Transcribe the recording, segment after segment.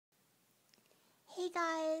Hey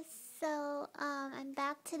guys, so I'm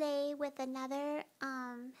back today with another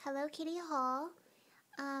Hello Kitty haul.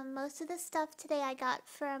 Most of the stuff today I got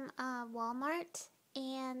from Walmart,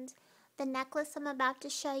 and the necklace I'm about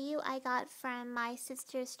to show you I got from my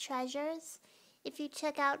sister's treasures. If you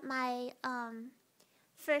check out my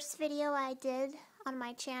first video I did on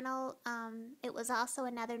my channel, it was also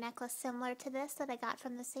another necklace similar to this that I got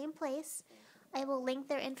from the same place. I will link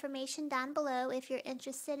their information down below if you're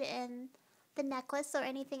interested in the necklace or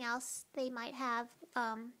anything else they might have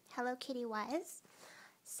Hello Kitty wise.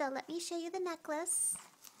 So let me show you the necklace.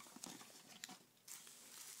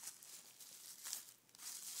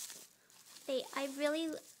 I really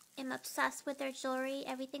am obsessed with their jewelry.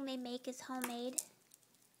 Everything they make is homemade,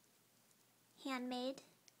 handmade.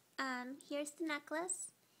 Here's the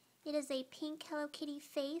necklace. It is a pink Hello Kitty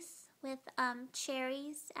face with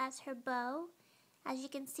cherries as her bow. As you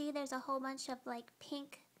can see, there's a whole bunch of like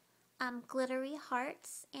pink glittery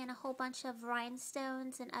hearts and a whole bunch of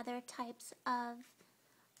rhinestones and other types of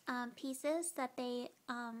pieces that they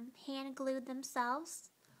hand glued themselves.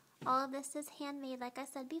 All of this is handmade, like I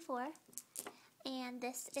said before. And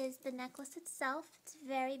this is the necklace itself. It's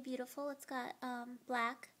very beautiful. It's got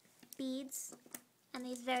black beads and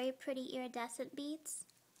these very pretty iridescent beads.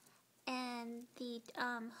 And the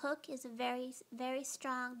hook is a very, very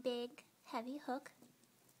strong, big, heavy hook.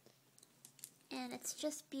 And it's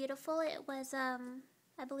just beautiful. It was, I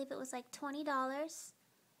believe it was like $20.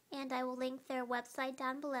 And I will link their website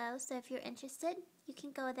down below. So if you're interested, you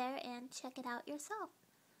can go there and check it out yourself.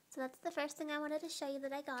 So that's the first thing I wanted to show you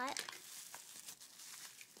that I got.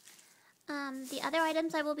 The other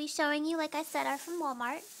items I will be showing you, like I said, are from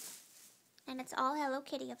Walmart. And it's all Hello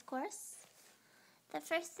Kitty, of course. The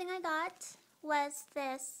first thing I got was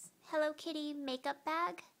this Hello Kitty makeup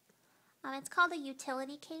bag. It's called a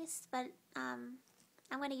utility case, but I'm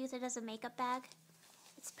going to use it as a makeup bag.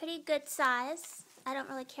 It's pretty good size. I don't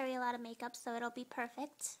really carry a lot of makeup, so it'll be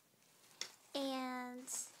perfect. And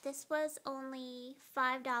this was only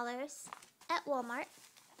 $5 at Walmart.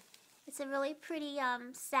 It's a really pretty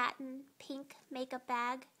satin pink makeup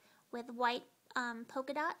bag with white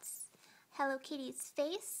polka dots, Hello Kitty's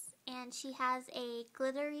face, and she has a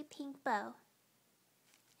glittery pink bow.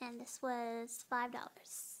 And this was $5.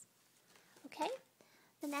 Okay,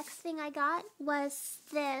 the next thing I got was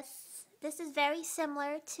this. This is very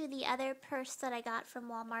similar to the other purse that I got from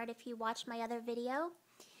Walmart if you watch my other video.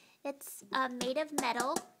 It's made of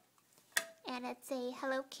metal, and it's a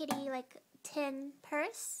Hello Kitty like tin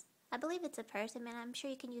purse. I believe it's a purse. I mean, I'm sure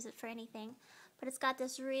you can use it for anything. But it's got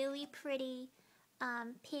this really pretty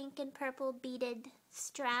pink and purple beaded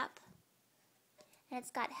strap. And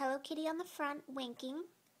it's got Hello Kitty on the front winking.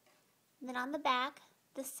 And then on the back,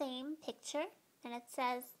 the same picture. And it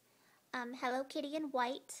says Hello Kitty in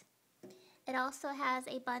white. It also has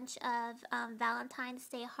a bunch of Valentine's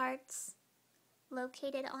Day hearts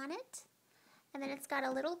located on it. And then it's got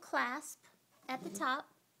a little clasp at the top,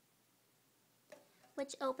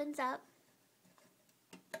 which opens up.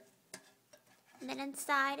 And then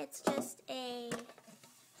inside it's just a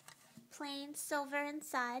plain silver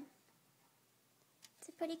inside. It's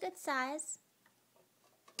a pretty good size.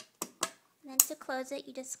 And then to close it,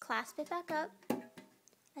 you just clasp it back up.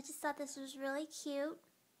 I just thought this was really cute.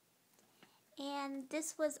 And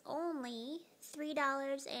this was only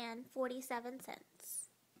 $3.47.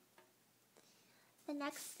 The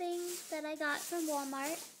next thing that I got from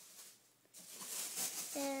Walmart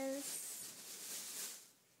is,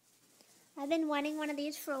 I've been wanting one of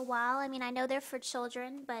these for a while. I mean, I know they're for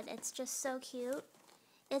children, but it's just so cute.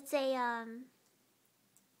 It's a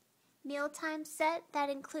mealtime set that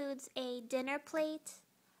includes a dinner plate,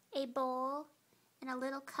 a bowl, and a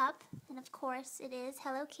little cup. And of course, it is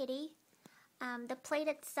Hello Kitty. The plate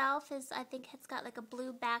itself is, I think it's got like a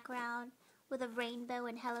blue background with a rainbow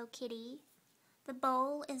and Hello Kitty. The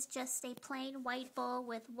bowl is just a plain white bowl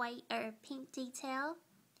with white or pink detail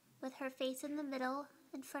with her face in the middle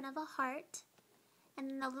in front of a heart. And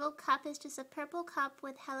then the little cup is just a purple cup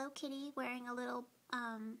with Hello Kitty wearing a little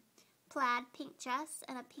plaid pink dress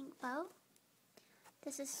and a pink bow.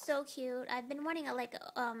 This is so cute. I've been wanting a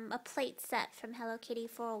plate set from Hello Kitty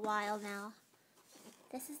for a while now.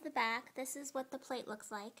 This is the back. This is what the plate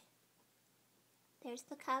looks like. There's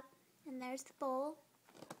the cup and there's the bowl.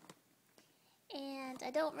 And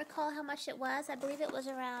I don't recall how much it was. I believe it was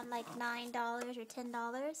around like $9 or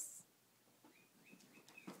 $10.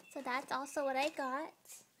 So that's also what I got.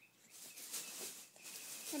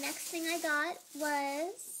 The next thing I got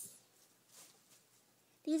was,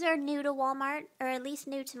 these are new to Walmart, or at least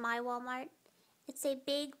new to my Walmart. It's a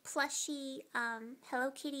big plushy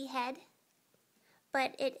Hello Kitty head,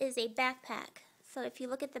 but it is a backpack So if you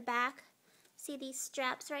look at the back, see these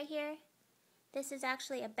straps right here? This is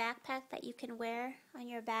actually a backpack that you can wear on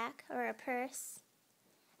your back, or a purse.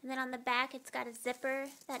 And then on the back it's got a zipper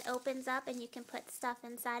that opens up and you can put stuff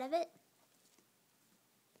inside of it.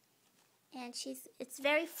 And it's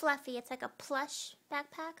very fluffy. It's like a plush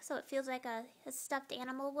backpack, so it feels like a stuffed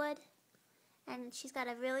animal would. And she's got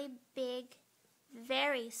a really big,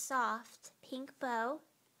 very soft pink bow.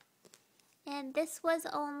 And this was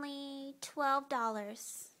only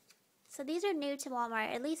 $12. So these are new to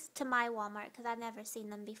Walmart, at least to my Walmart, because I've never seen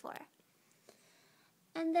them before.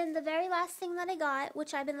 And then the very last thing that I got,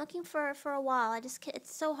 which I've been looking for a while,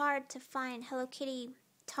 it's so hard to find Hello Kitty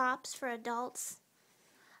tops for adults.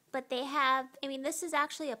 But they have, I mean, this is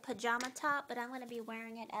actually a pajama top, but I'm going to be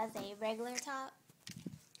wearing it as a regular top.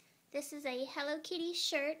 This is a Hello Kitty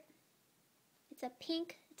shirt. It's a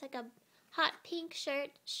pink, it's like a hot pink shirt,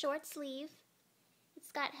 short sleeve.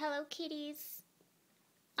 It's got Hello Kitty's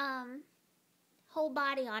whole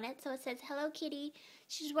body on it, so it says Hello Kitty.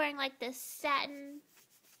 She's wearing like this satiny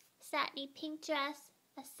pink dress,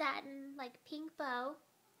 a satin like pink bow,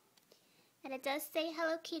 and it does say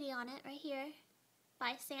Hello Kitty on it right here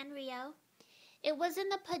by Sanrio. It was in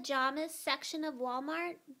the pajamas section of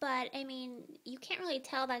Walmart, but I mean, you can't really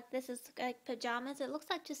tell that this is like pajamas. It looks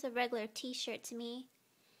like just a regular t-shirt to me.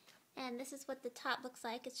 And this is what the top looks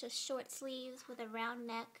like. It's just short sleeves with a round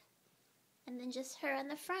neck, and then just her on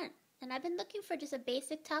the front. And I've been looking for just a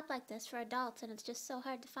basic top like this for adults, and it's just so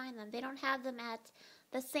hard to find them. They don't have them at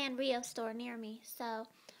the Sanrio store near me. So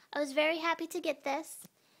I was very happy to get this.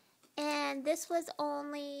 And this was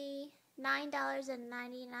only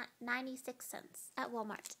 $9.96 at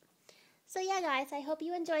Walmart. So yeah, guys, I hope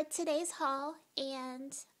you enjoyed today's haul.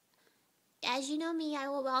 And as you know me, I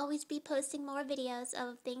will always be posting more videos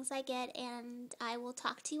of things I get. And I will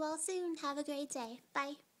talk to you all soon. Have a great day.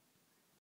 Bye.